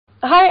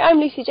Hi, I'm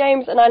Lucy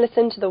James, and I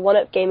listen to the One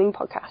Up Gaming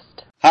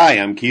podcast. Hi,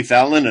 I'm Keith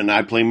Allen, and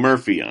I play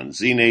Murphy on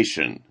Z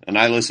Nation, and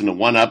I listen to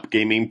One Up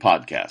Gaming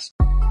podcast.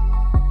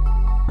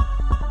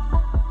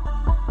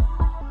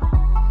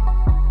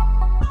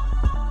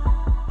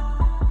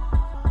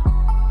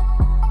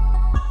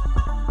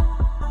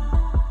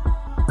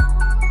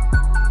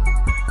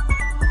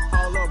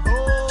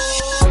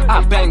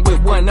 I bang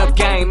with One Up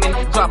Gaming,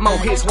 drop more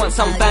hits once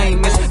I'm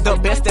famous. The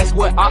best, that's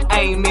what our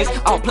aim is.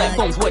 All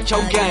platforms, what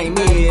your game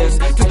is.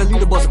 To the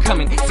leaderboards are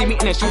coming. See me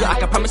in a shooter, I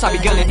can promise I'll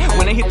be gunning.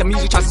 When I hit the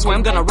music, try to swear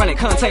I'm gonna run it.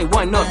 Conte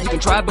One Up, you can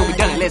try, but we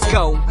done it. Let's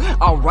go.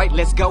 Alright,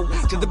 let's go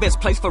to the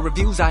best place for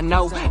reviews I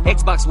know.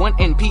 Xbox One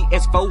and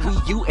PS4,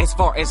 Wii U as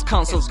far as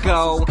consoles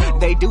go.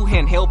 They do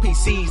handheld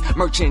PCs,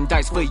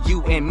 merchandise for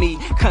you and me.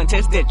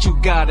 Contests that you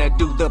gotta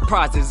do, the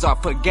prizes are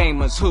for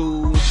gamers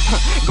who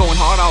going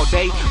hard all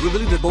day. We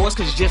really the boys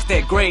cause you're just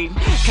that great.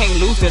 Can't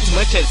lose, there's too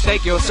much at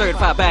stake. You're a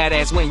certified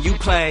badass when you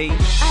play.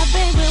 I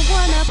bang with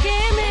One Up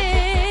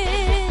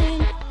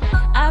Gaming.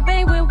 I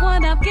bang with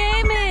One Up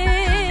Gaming.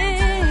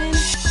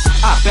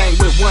 I bang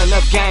with One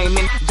Up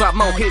Gaming, drop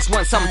more hits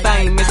once I'm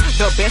famous.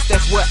 The best,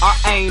 that's what our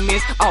aim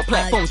is. All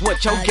platforms,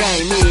 what your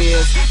game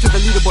is. To the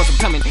leaderboards I'm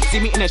coming. See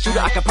me in a shooter,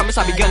 I can promise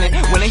I'll be gunning.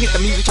 When I hit the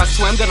music, try to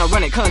swear I'm gonna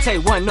run it. Conte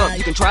One Up,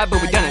 you can try, but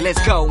we done it.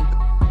 Let's go.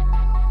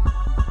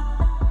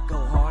 Go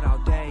hard all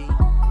day.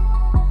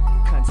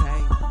 Conte,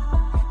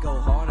 go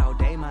hard all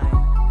day, man.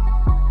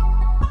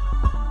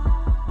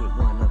 With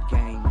One Up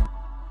Gaming.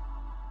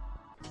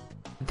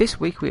 This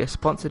week we are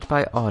sponsored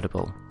by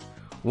Audible.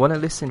 Want to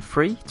listen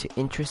free to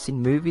interesting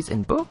movies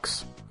and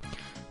books?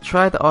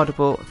 Try the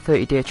Audible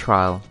 30-day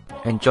trial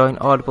and join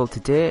Audible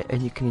today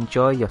and you can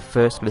enjoy your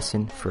first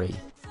listen free.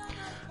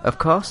 Of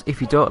course,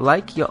 if you don't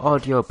like your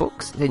audio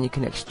books, then you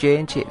can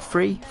exchange it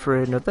free for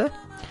another.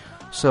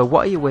 So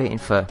what are you waiting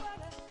for?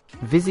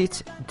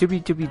 Visit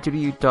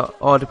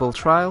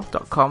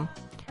www.audibletrial.com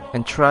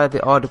and try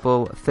the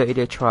Audible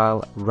 30-day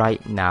trial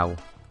right now.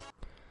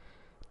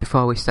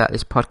 Before we start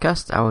this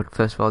podcast, I would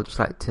first of all just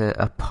like to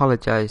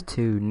apologise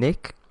to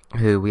Nick,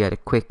 who we had a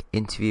quick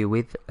interview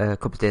with a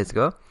couple of days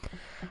ago,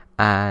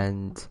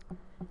 and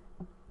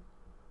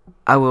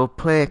I will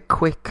play a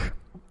quick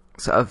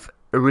sort of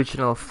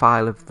original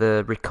file of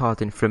the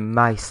recording from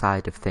my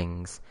side of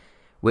things,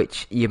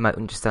 which you might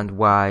understand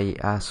why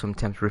I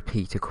sometimes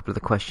repeat a couple of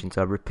the questions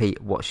or repeat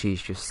what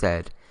she's just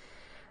said.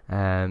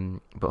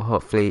 But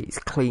hopefully it's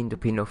cleaned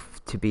up enough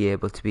to be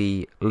able to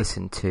be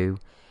listened to.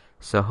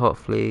 So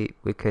hopefully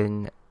we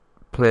can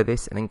play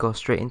this and then go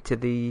straight into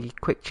the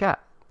quick chat.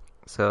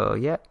 So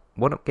yeah,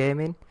 One Up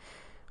Gaming,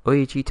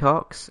 OEG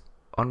Talks,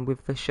 on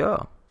with the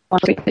show. I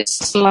think it's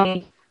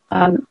slightly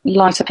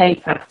lighter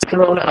paper to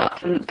roll it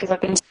up, because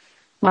I've been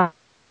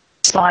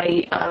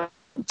slightly,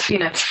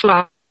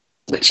 flat,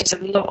 which is a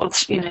lot of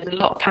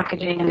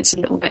packaging, and it's a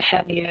little bit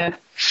heavier.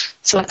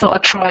 So I thought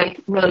I'd try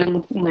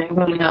rolling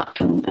up,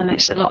 and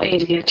it's a lot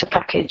easier to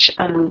package,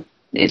 and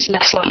it's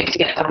less likely to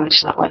get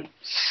damaged that way.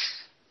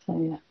 So,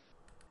 yeah.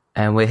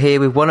 And we're here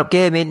with One Up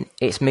Gaming.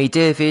 It's me,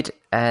 David,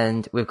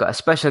 and we've got a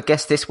special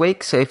guest this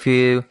week. So if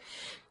you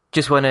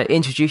just want to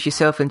introduce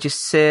yourself and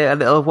just say a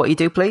little of what you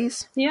do,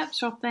 please. Yeah,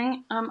 sure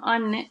thing.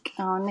 I'm Nick,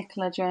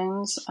 Nicola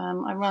Jones.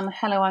 I run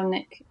Hello, I'm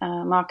Nick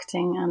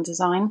marketing and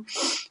design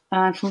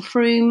from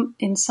Frome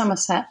in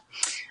Somerset,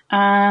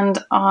 and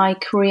I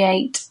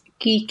create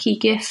geeky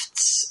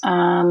gifts,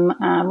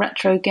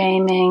 retro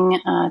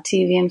gaming,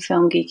 TV and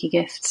film geeky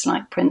gifts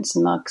like prints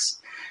and mugs.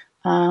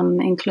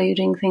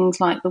 Including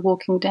things like The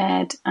Walking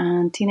Dead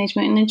and Teenage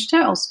Mutant Ninja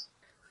Turtles.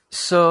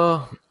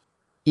 So,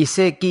 you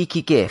say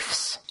geeky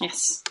gifts.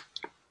 Yes.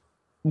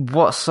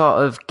 What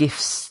sort of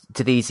gifts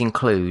do these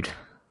include?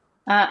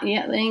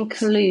 Yeah, they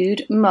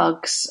include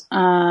mugs,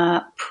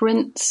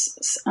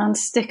 prints and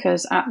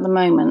stickers at the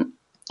moment.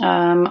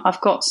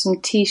 I've got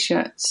some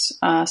T-shirts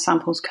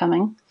samples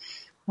coming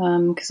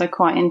because I'm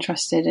quite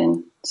interested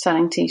in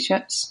selling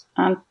T-shirts,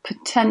 and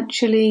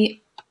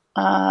potentially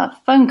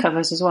phone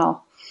covers as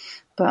well.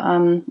 But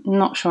I'm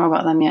not sure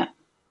about them yet.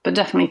 But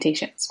definitely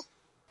T-shirts.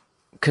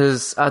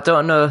 Because I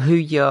don't know who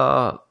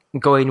you're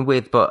going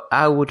with, but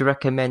I would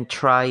recommend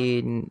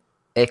trying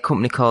a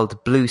company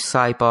called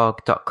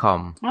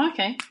BlueCyborg.com.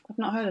 Okay, I've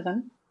not heard of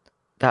them.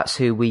 That's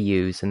who we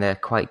use, and they're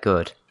quite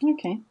good.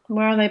 Okay,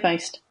 where are they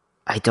based?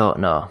 I don't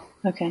know.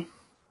 Okay.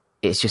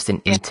 It's just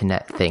an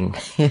internet thing.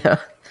 Okay.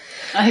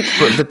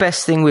 But the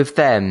best thing with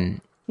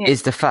them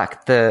is the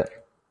fact that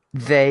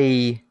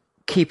they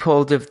keep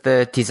hold of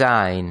the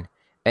design,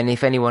 and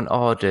if anyone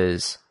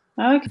orders,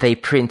 they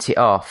print it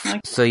off,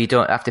 so you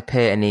don't have to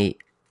pay any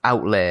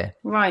outlay.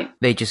 Right.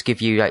 They just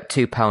give you like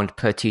 £2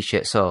 per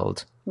T-shirt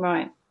sold.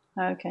 Right.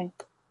 Okay.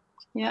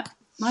 Yeah.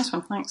 Nice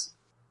one. Thanks.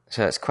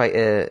 So it's quite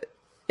an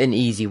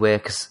easy way,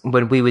 because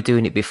when we were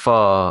doing it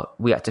before,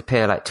 we had to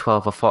pay like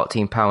 £12 or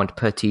 £14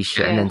 per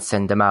T-shirt and then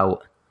send them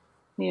out.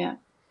 Yeah.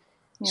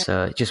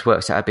 So it just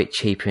works out a bit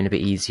cheaper and a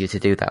bit easier to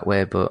do that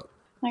way. But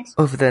Thanks.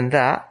 Other than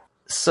that,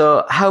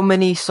 so how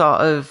many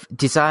sort of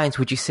designs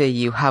would you say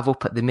you have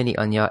up at the minute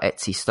on your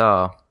Etsy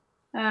store?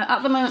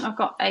 At the moment, I've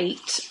got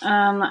 8.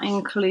 That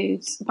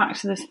includes Back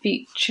to the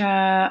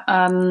Future,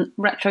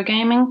 retro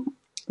gaming,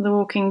 The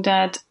Walking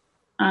Dead,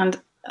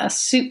 and a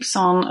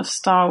soupçon of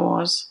Star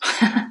Wars.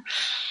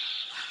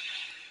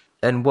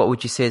 And what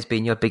would you say has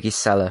been your biggest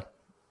seller?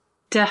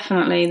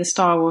 Definitely the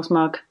Star Wars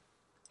mug.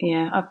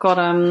 Yeah, I've got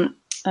a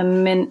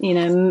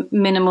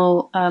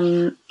minimal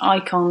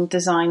icon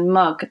design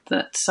mug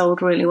that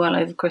sold really well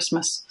over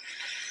Christmas.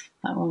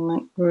 That one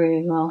went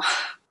really well.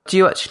 Do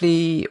you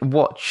actually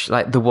watch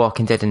like The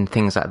Walking Dead and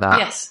things like that?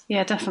 Yes,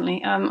 yeah,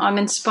 definitely. I'm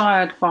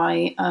inspired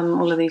by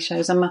all of these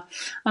shows. I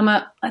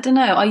don't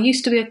know. I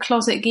used to be a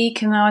closet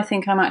geek, and now I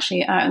think I'm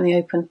actually out in the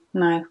open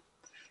now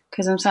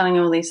because I'm selling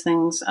all these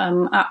things.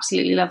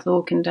 Absolutely love The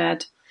Walking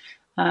Dead.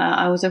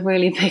 I was a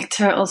really big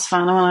Turtles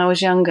fan when I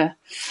was younger.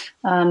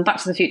 Back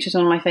to the Future is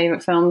one of my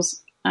favourite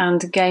films,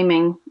 and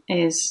gaming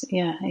is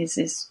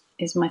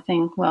my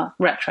thing. Well,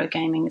 retro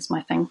gaming is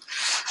my thing.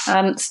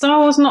 Star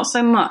Wars not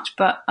so much,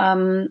 but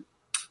I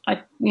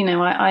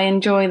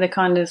enjoy the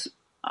kind of.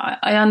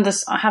 I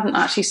haven't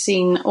actually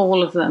seen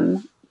all of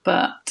them,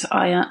 but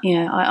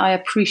I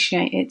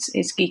appreciate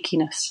its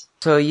geekiness.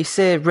 So you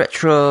say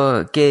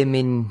retro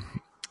gaming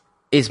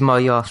is more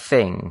your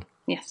thing.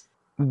 Yes.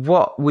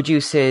 What would you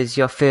say is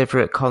your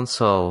favourite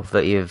console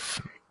that you've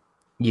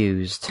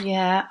used?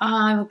 Yeah,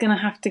 I'm going to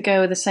have to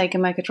go with the Sega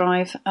Mega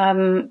Drive.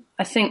 I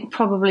think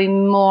probably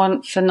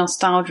more for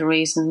nostalgia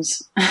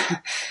reasons,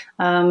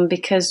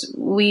 because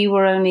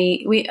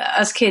we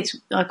as kids,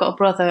 I've got a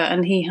brother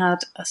and he had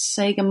a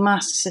Sega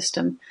Master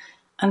System,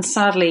 and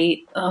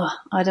sadly,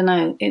 I don't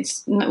know, it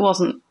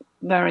wasn't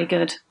very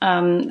good.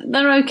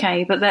 They're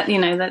okay, but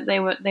they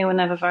were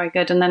never very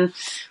good. And then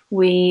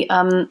we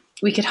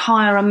could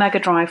hire a Mega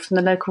Drive from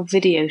the local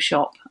video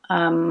shop,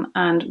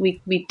 and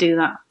we'd do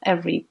that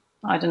every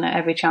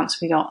chance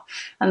we got.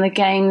 And the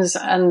games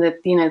and the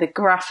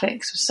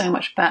graphics were so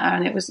much better,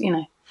 and it was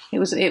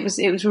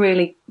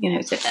really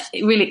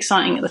really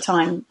exciting at the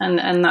time,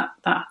 and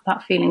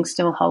that feeling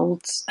still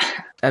holds.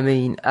 I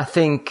mean, I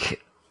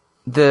think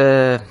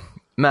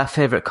my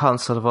favourite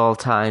console of all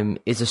time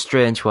is a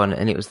strange one,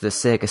 and it was the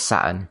Sega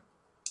Saturn.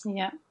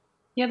 Yeah,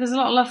 there's a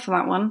lot of love for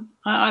that one.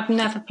 I've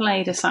never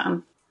played a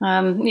Saturn.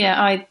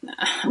 The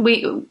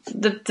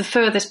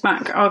furthest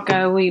back I'll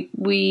go,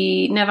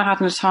 we never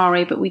had an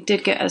Atari, but we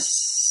did get a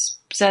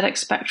ZX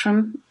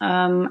Spectrum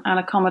and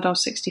a Commodore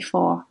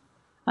 64,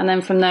 and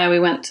then from there we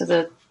went to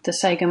the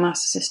Sega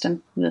Master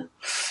System,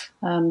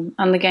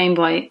 and the Game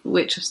Boy,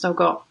 which I've still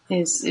got,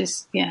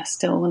 is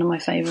still one of my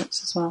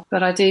favourites as well.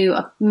 But I do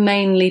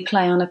mainly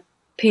play on a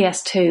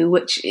PS2,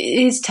 which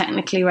is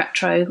technically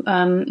retro,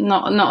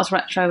 not as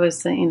retro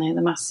as the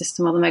Master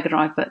System or the Mega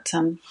Drive, but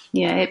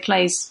it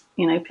plays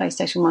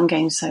PlayStation 1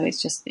 games, so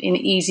it's just an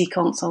easy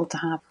console to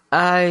have.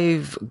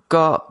 I've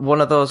got one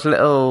of those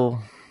little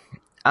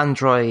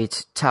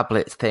Android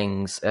tablet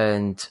things,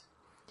 and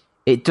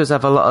it does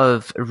have a lot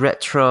of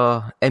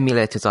retro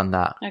emulators on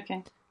that.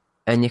 Okay.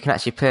 And you can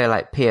actually play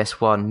like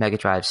PS1, Mega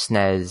Drive,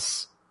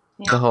 SNES,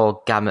 the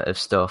whole gamut of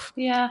stuff.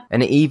 Yeah.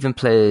 And it even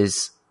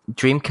plays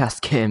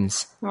Dreamcast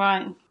games.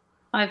 Right.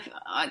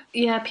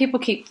 People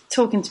keep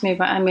talking to me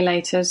about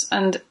emulators,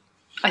 and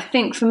I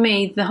think for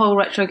me, the whole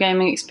retro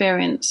gaming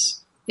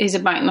experience is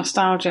about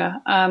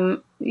nostalgia.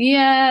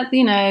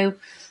 The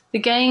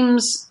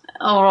games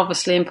are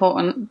obviously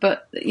important,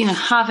 but,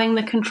 having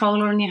the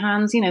controller in your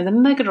hands, the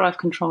Mega Drive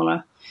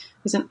controller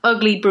is an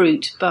ugly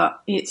brute,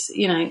 but it's,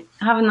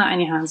 having that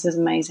in your hands is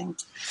amazing.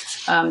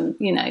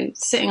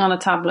 Sitting on a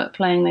tablet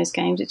playing those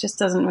games, it just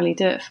doesn't really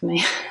do it for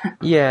me.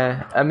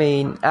 Yeah, I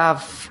mean,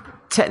 I've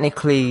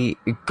technically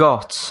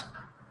got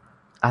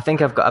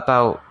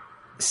about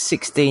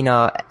 16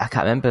 or I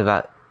can't remember,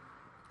 about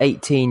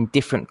 18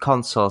 different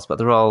consoles, but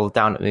they're all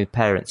down at my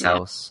parents'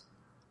 house.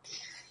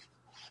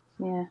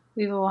 Yeah,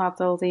 we've all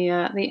had all the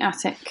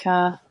attic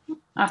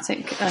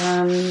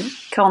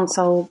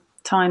console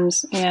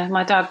times. Yeah,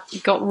 my dad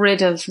got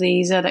rid of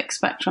the ZX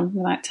Spectrum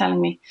without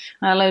telling me,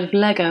 and a load of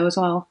Lego as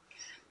well.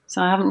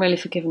 So I haven't really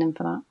forgiven him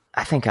for that.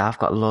 I think I've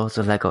got loads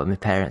of Lego at my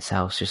parents'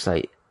 house. Just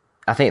like,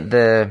 I think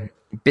the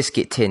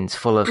biscuit tins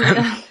full of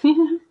them.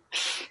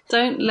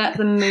 Don't let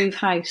them move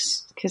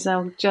house, because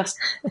they'll just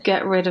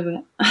get rid of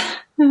it.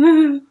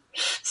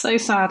 So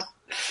sad.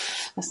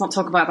 Let's not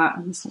talk about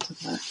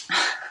that.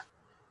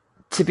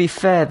 To be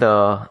fair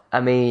though,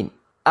 I mean,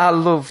 I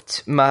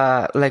loved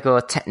my Lego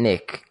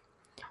Technic,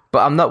 but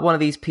I'm not one of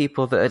these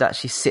people that would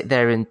actually sit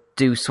there and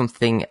do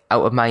something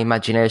out of my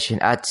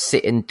imagination. I'd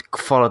sit and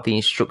follow the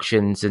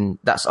instructions, and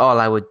that's all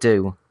I would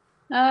do.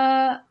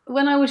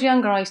 When I was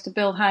younger, I used to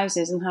build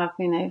houses and have,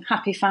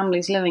 happy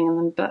families living in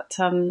them, but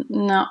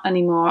not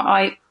anymore.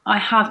 I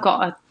have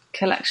got a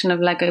collection of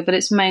Lego, but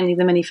it's mainly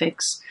the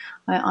minifigs.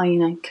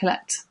 I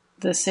collect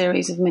the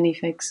series of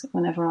minifigs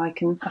whenever I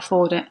can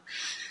afford it.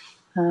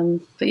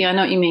 But yeah, I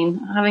know what you mean.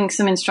 Having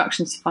some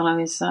instructions to follow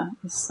is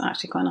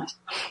actually quite nice.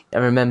 I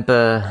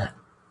remember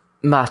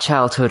my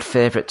childhood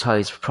favourite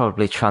toys were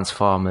probably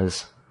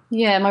Transformers.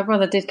 Yeah, my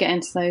brother did get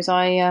into those.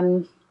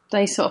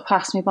 they sort of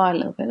passed me by a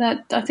little bit.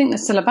 I think they're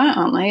still about,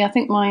 aren't they? I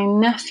think my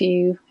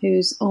nephew,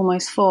 who's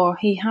almost 4,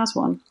 he has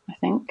one, I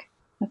think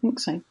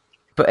so.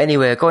 But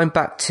anyway, going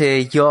back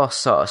to your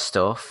sort of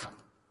stuff.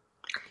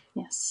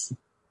 Yes.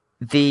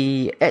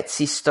 The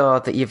Etsy store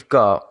that you've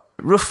got,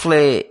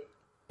 roughly,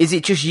 is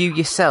it just you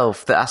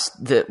yourself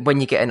that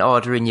when you get an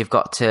order in, you've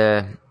got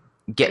to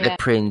get the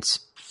print,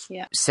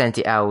 send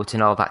it out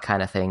and all that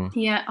kind of thing?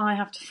 Yeah, I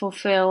have to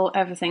fulfill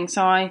everything.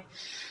 So I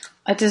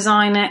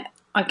design it,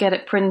 I get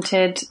it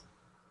printed,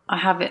 I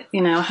have it,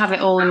 I have it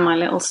all in my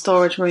little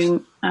storage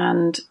room,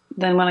 and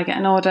then when I get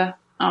an order,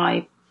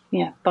 I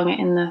bung it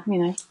in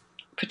the,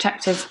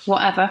 protective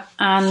whatever,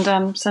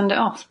 and send it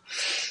off.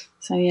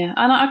 So yeah,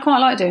 and I quite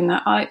like doing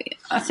that.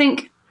 I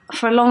think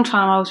for a long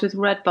time I was with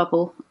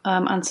Redbubble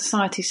and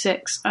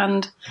Society6,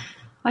 and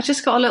I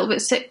just got a little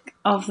bit sick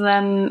of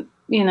them.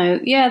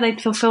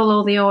 They'd fulfill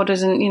all the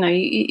orders, and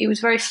it was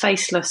very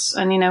faceless.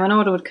 And an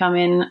order would come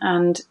in,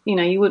 and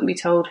you wouldn't be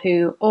told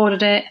who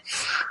ordered it.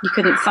 You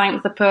couldn't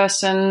thank the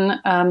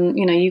person.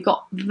 You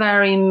got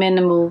very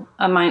minimal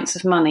amounts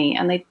of money,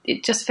 and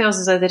it just feels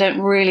as though they don't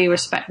really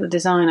respect the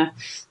designer.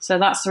 So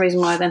that's the reason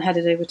why I then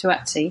headed over to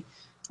Etsy.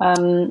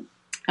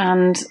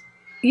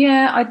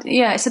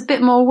 It's a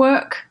bit more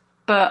work,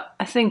 but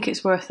I think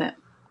it's worth it.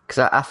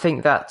 Because I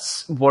think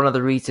that's one of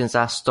the reasons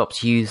I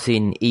stopped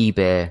using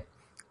eBay.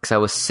 Because I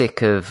was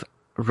sick of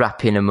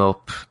wrapping them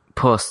up,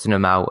 posting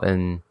them out,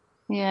 and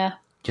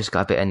just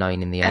got a bit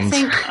annoying in the end.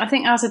 I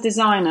think as a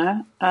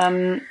designer,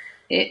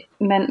 it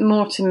meant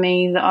more to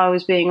me that I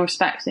was being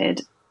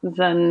respected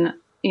than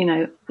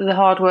the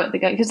hard work that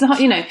goes, because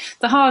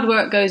the hard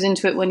work goes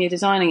into it when you're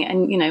designing it,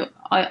 and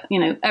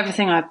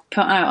everything I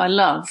put out I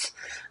love,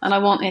 and I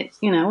want it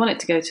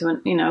to go to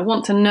I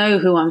want to know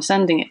who I'm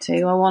sending it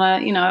to. I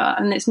want to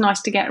and it's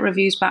nice to get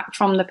reviews back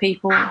from the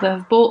people that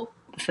have bought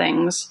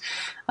things.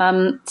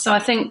 So I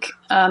think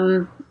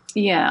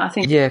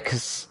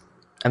because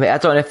I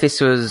don't know if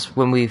this was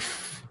when we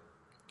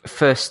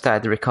first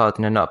started the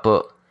recording or not,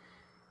 but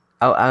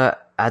I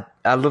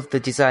love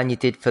the design you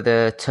did for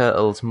the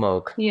Turtles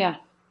mug. Yeah,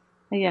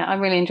 I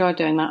really enjoyed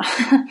doing that.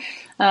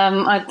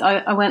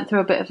 I went through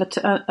a bit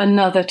of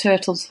another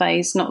Turtles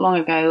phase not long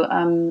ago,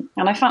 and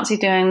I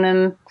fancied doing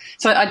them.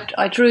 So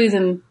I drew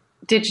them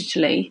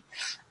digitally,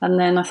 and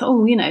then I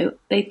thought,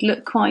 they'd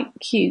look quite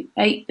cute,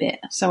 8-bit.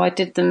 So I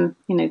did them,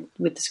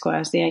 with the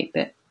squares, the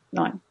 8-bit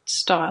like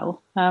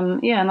style.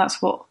 And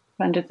that's what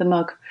rendered the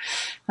mug.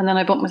 And then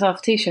I bought myself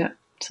a T-shirt.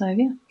 So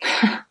yeah.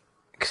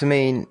 Because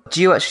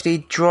do you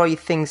actually draw your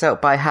things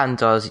out by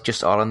hand, or is it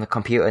just all on the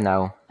computer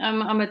now?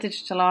 I'm a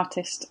digital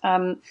artist.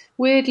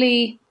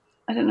 Weirdly,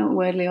 I don't know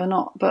weirdly or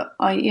not, but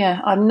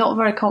I'm not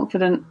very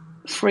confident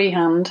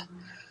freehand.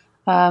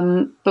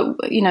 But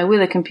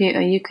with a computer,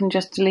 you can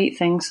just delete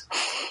things.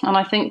 And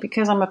I think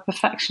because I'm a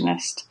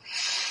perfectionist,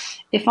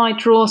 if I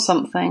draw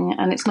something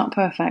and it's not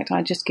perfect,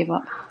 I just give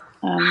up.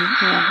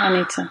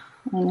 I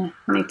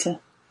need to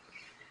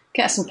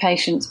get some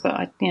patience,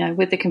 but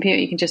with the computer,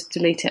 you can just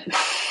delete it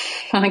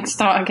and I can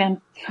start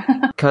again.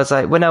 Because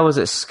when I was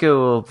at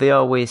school, they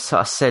always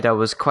sort of said I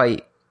was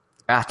quite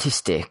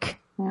artistic.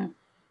 Yeah.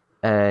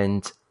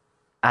 And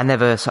I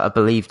never sort of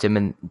believed them.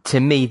 And to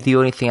me, the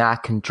only thing I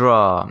can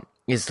draw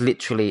is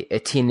literally a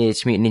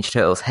Teenage Mutant Ninja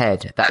Turtles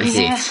head. That is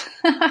it.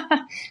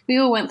 We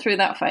all went through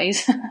that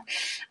phase.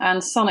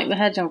 And Sonic the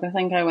Hedgehog, I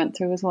think I went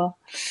through as well.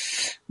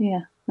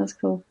 Yeah, that's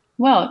cool.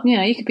 Well,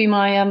 you could be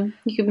my artist.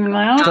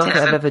 I don't think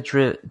I've ever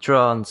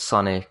drawn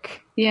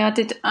Sonic. Yeah, I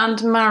did,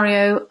 and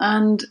Mario,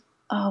 and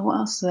what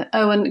else is it?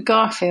 Oh, and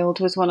Garfield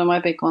was one of my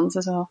big ones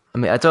as well.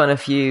 I don't know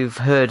if you've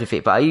heard of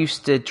it, but I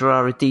used to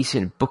draw a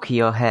decent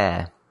Bucky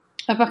O'Hare.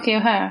 A Bucky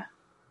O'Hare?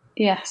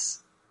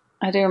 Yes.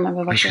 I do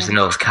remember Bucky. Which was an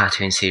old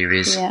cartoon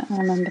series. Yeah, I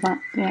remember that,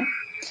 yeah.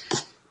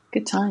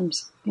 Good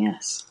times,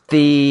 yes.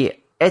 The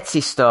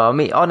Etsy store,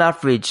 on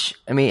average,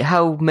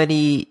 how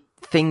many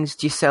things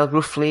do you sell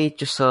roughly,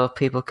 just so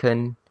people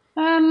can...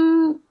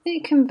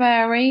 It can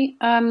vary.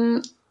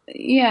 When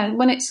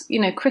it's,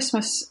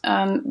 Christmas,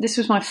 this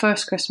was my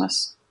first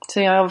Christmas,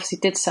 so I obviously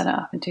did set it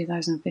up in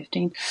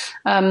 2015.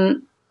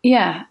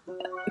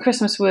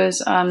 Christmas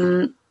was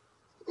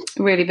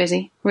really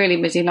busy,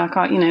 like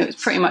it was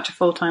pretty much a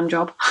full-time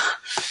job.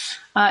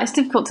 It's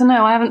difficult to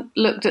know. I haven't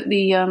looked at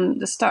the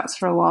stats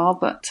for a while,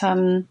 but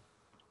I'll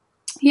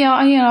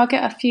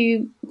get a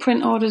few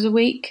print orders a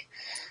week.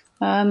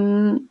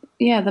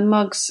 The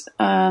mugs,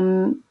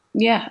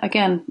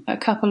 again, a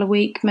couple a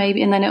week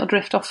maybe, and then it'll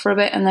drift off for a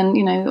bit, and then,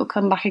 it'll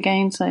come back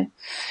again. So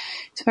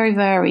it's very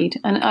varied.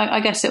 And I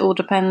guess it all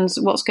depends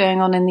what's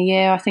going on in the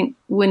year. I think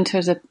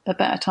winter's a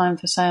better time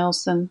for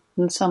sales than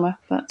summer,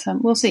 but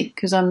we'll see,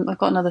 because I've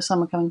got another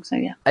summer coming, so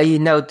yeah. Are you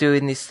now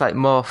doing this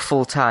more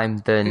full-time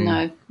than...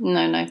 No.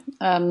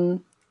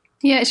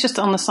 It's just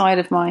on the side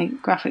of my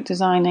graphic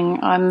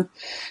designing. I'm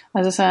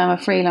a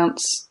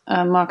freelance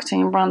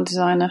marketing and brand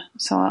designer.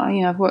 So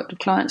I've worked with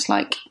clients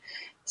like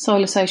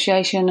Soil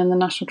Association and the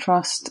National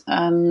Trust.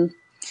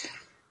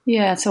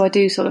 Yeah, so I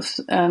do sort of,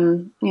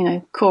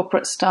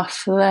 corporate stuff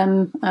for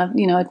them.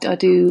 I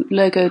do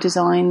logo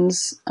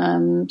designs,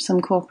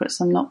 some corporate,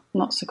 some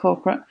not so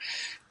corporate.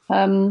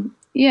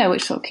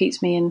 Which sort of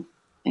keeps me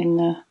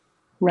in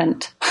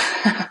rent.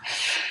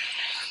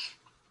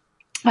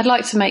 I'd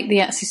like to make the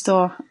Etsy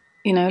store,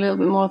 a little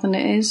bit more than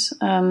it is.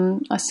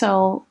 I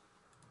sell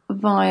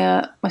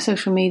via my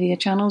social media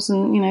channels,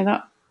 and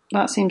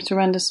that seems to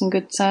render some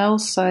good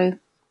sales. So I'm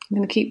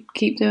going to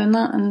keep doing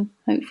that, and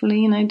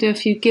hopefully, do a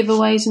few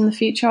giveaways in the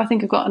future. I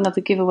think I've got another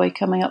giveaway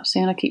coming up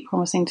soon. I keep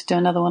promising to do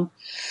another one.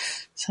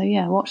 So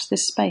yeah, watch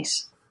this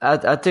space.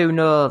 I do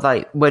know,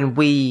 like, when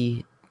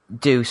we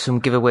do some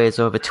giveaways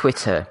over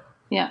Twitter,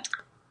 yeah,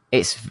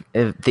 it's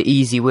the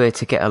easy way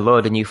to get a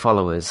load of new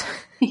followers.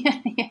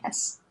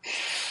 Yes.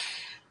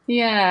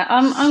 Yeah,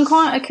 I'm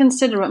quite a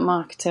considerate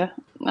marketer.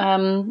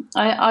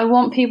 I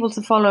want people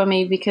to follow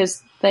me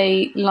because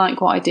they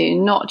like what I do,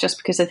 not just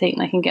because they think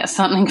they can get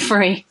something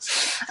free.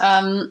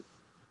 I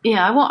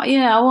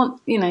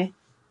want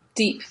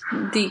deep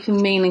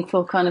and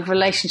meaningful kind of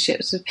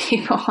relationships with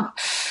people.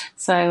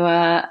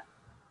 So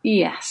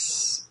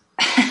yes,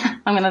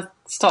 I'm going to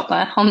stop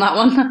there on that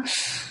one.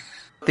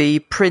 The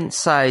print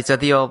size, are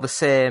they all the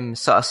same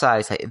sort of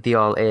size? Like, the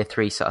all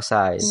A3 sort of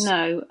size?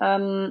 No,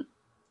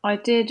 I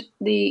did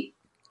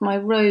my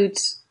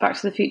Rhodes Back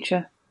to the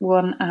Future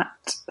one at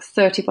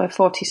 30 by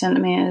 40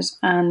 centimetres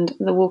and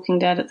The Walking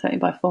Dead at 30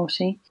 by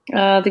 40.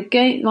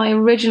 My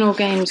original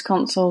games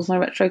consoles, my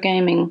retro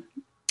gaming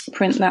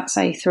print, that's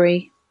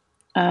A3.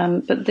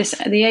 But the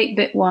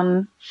 8-bit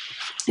one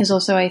is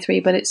also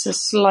A3, but it's a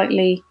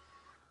slightly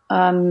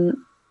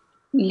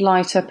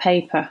lighter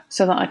paper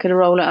so that I could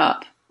roll it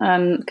up.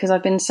 Because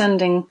I've been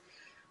sending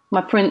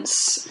my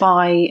prints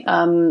by,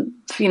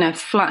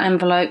 flat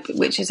envelope,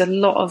 which is a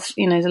lot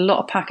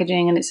of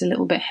packaging, and it's a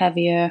little bit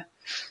heavier.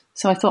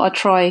 So I thought I'd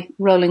try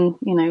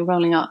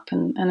rolling up,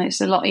 and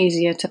it's a lot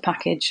easier to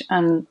package,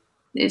 and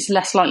it's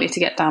less likely to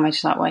get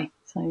damaged that way.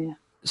 So yeah.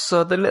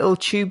 So the little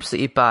tubes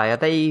that you buy, are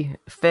they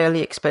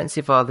fairly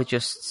expensive, or are they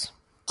just...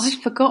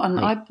 I've forgotten.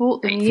 I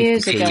bought them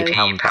years ago.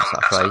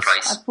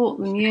 I bought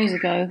them years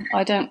ago.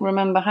 I don't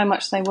remember how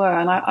much they were,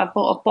 and I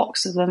bought a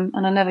box of them,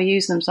 and I never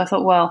used them. So I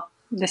thought, well,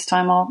 this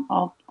time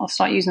I'll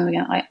start using them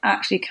again. I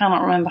actually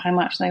cannot remember how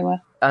much they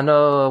were. I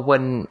know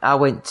when I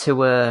went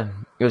to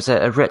it was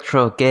a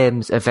retro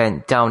games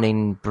event down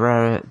in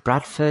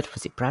Bradford.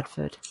 Was it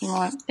Bradford?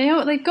 Right.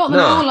 They've got them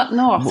all up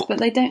north, but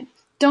they don't.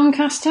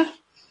 Doncaster.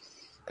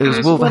 It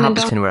was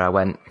Wolverhampton where I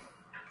went.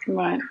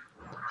 Right.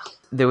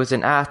 There was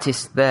an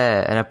artist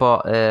there, and I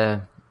bought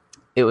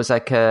it was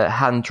like a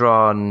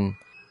hand-drawn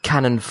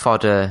cannon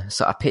fodder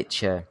sort of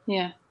picture.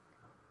 Yeah.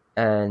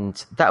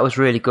 And that was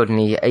really good, and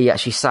he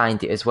actually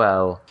signed it as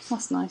well.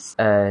 That's nice.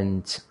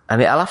 And, I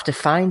mean, I'll have to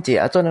find it.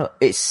 I don't know.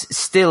 It's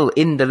still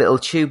in the little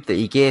tube that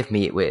he gave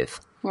me it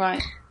with.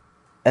 Right.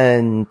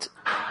 And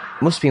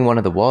must be in one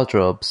of the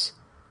wardrobes.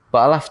 But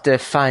I'll have to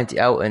find it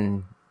out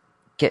and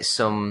get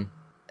some...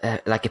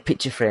 like a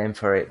picture frame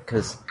for it,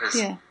 because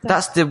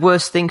that's the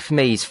worst thing for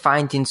me, is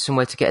finding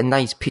somewhere to get a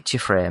nice picture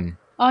frame.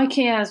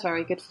 IKEA is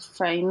very good for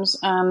frames,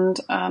 and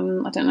I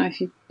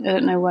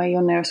don't know where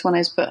your nearest one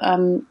is, but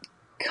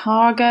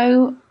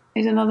Cargo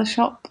is another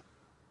shop.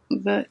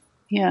 But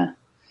yeah,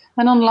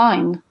 and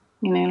online,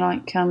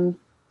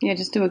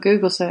 just do a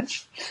Google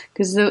search,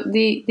 because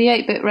the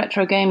 8-bit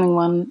retro gaming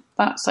one,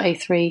 that's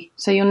A3,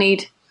 so you'll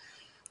need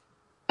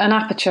an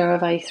aperture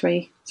of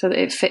A3 so that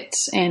it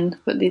fits in,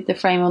 but the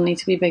frame will need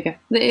to be bigger.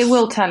 It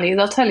will tell you.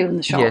 They'll tell you in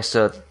the shop.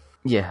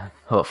 Yeah,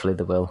 hopefully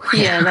they will.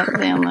 Yeah,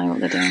 they'll know what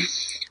they're doing.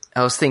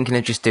 I was thinking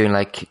of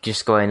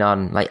just going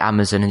on like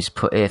Amazon and just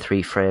put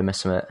A3 frame or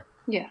something.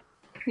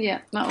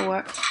 Yeah, that'll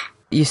work.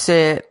 You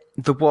say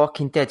The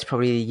Walking Dead's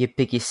probably your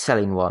biggest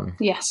selling one?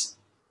 Yes.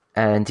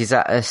 And is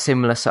that a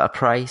similar sort of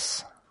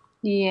price?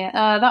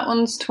 Yeah, that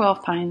one's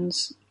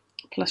 £12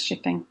 plus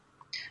shipping.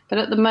 But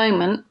at the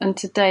moment, and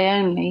today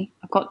only,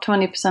 I've got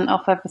 20%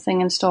 off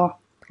everything in store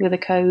with a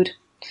code.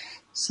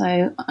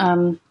 So,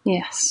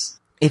 yes.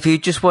 If you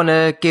just want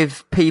to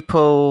give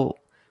people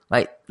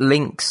like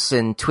links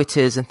and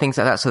Twitters and things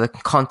like that so they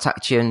can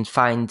contact you and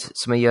find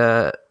some of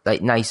your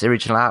like nice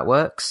original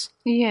artworks.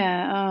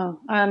 Yeah,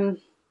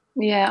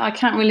 I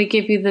can't really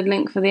give you the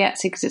link for the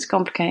Etsy because it's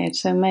complicated.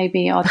 So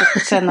maybe I'll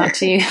just send that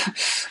to you.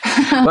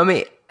 Well, I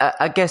mean,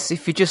 I guess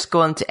if you just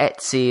go onto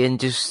Etsy and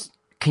just...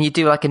 Can you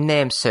do like a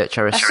name search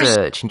or a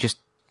search and just...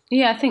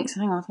 Yeah, I think so.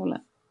 Hang on, I'll have a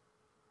look.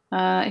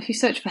 If you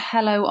search for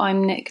Hello,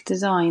 I'm Nick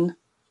Design,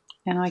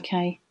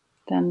 N-I-K,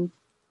 then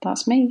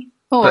that's me.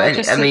 Or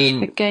just search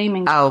for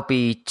gaming. I'll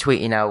be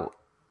tweeting out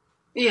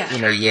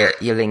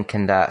your link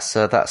and that,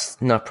 so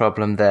that's no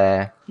problem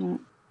there. Yeah,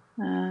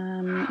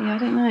 I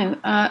don't know.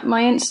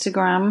 My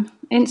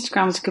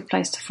Instagram's a good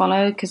place to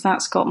follow because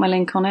that's got my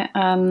link on it.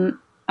 And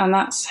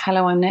that's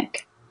Hello, I'm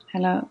Nick.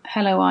 Hello,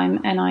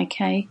 I'm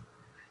N-I-K.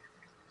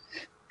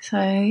 So,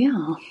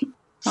 yeah,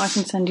 I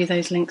can send you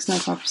those links, no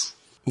problems.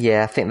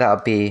 Yeah, I think that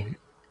would be...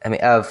 I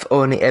mean, I've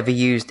only ever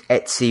used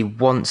Etsy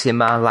once in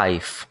my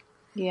life.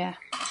 Yeah.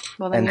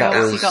 Well, then you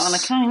obviously got an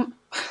account.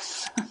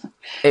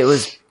 It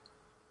was...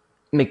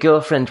 My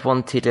girlfriend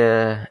wanted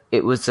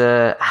it was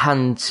a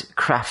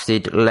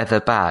handcrafted leather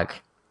bag.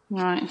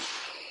 Right.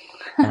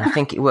 And I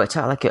think it worked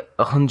out like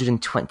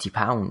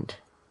 £120.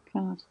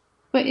 God.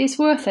 But it's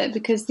worth it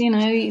because,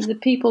 the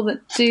people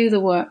that do the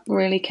work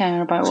really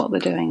care about what they're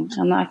doing.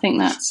 And I think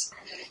that's,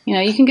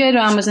 you can go to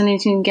Amazon and you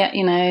can get,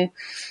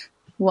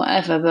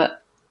 whatever,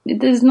 but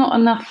there's not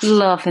enough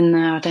love in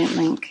there, I don't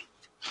think.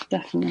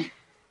 Definitely.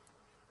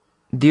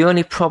 The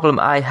only problem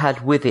I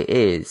had with it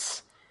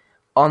is,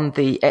 on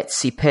the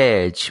Etsy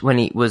page, when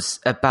it was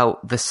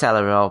about the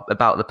seller or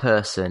about the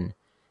person,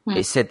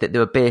 it said that they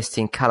were based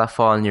in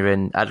California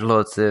and had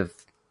loads of,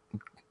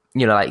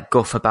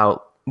 guff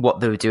about what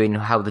they were doing,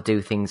 how they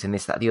do things and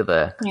this, that, the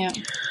other. Yeah.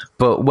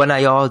 But when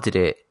I ordered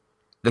it,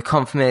 the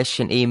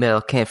confirmation email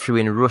came through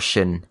in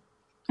Russian.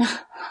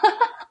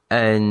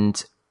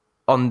 And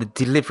on the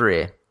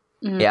delivery,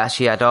 it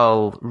actually had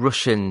all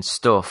Russian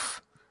stuff.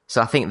 So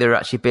I think they were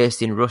actually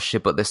based in Russia,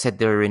 but they said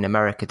they were in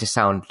America to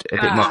sound a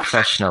bit more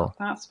professional.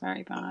 That's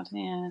very bad.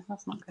 Yeah,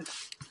 that's not good.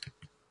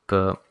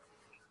 But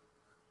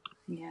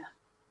yeah,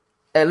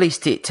 at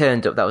least it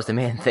turned up. That was the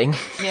main thing.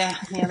 Yeah,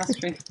 that's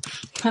true.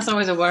 That's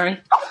always a worry.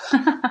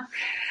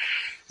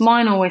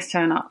 Mine always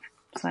turn up.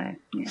 So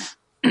yeah.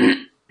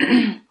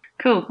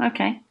 Cool.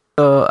 Okay.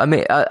 I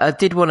mean, I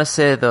did want to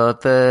say though,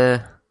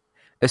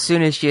 as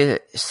soon as you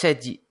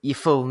said your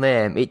full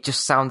name, it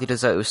just sounded as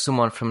though it was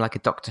someone from like a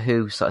Doctor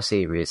Who sort of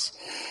series.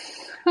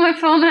 My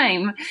full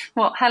name?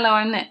 What? Hello,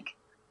 I'm Nick.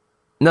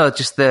 No,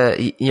 just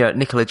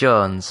Nicola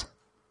Jones.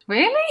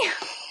 Really?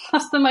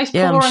 That's the most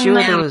boring name. I'm sure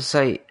there was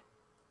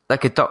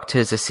like a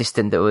doctor's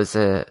assistant that was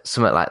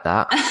something like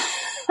that.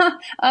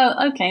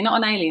 Oh, okay,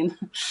 not an alien.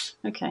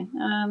 Okay.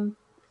 Don't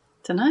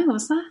know,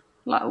 was that?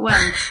 Like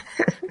when?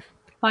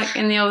 Like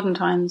in the olden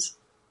times.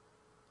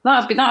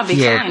 That'd be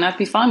fine. I'd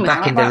be fine with that.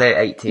 Back in the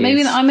late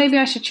 80s. Maybe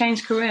I should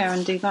change career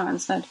and do that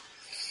instead.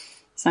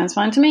 Sounds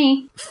fine to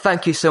me.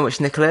 Thank you so much,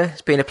 Nicola.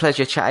 It's been a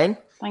pleasure chatting.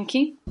 Thank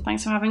you.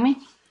 Thanks for having me.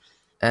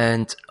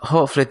 And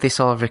hopefully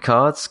this all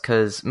records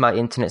because my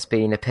internet's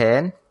been a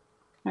pain.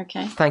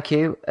 Okay. Thank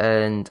you.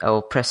 And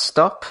I'll press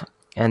stop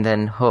and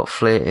then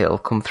hopefully it'll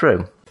come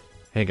through.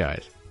 Hey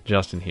guys,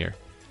 Justin here.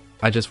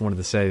 I just wanted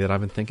to say that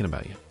I've been thinking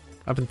about you.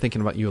 I've been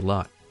thinking about you a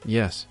lot.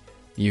 Yes,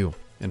 you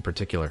in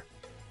particular.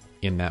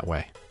 In that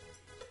way.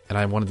 And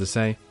I wanted to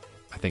say,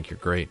 I think you're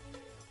great.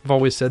 I've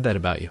always said that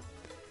about you.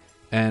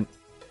 And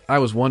I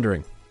was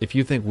wondering, if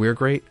you think we're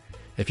great,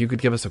 if you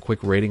could give us a quick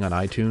rating on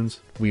iTunes,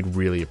 we'd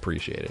really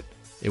appreciate it.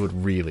 It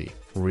would really,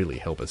 really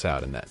help us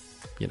out in that,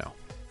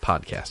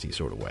 podcasty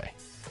sort of way.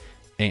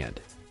 And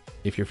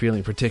if you're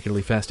feeling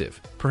particularly festive,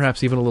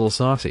 perhaps even a little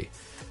saucy,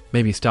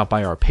 maybe stop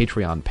by our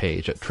Patreon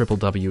page at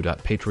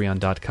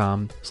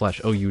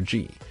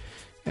www.patreon.com/OUG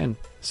and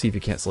see if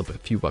you can't slip a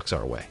few bucks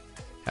our way.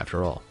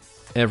 After all,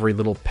 every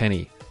little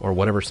penny or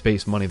whatever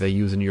space money they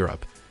use in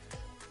Europe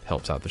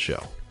helps out the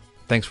show.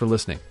 Thanks for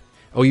listening.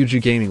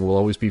 OUG Gaming will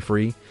always be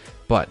free,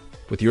 but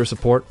with your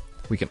support,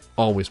 we can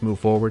always move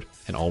forward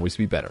and always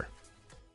be better.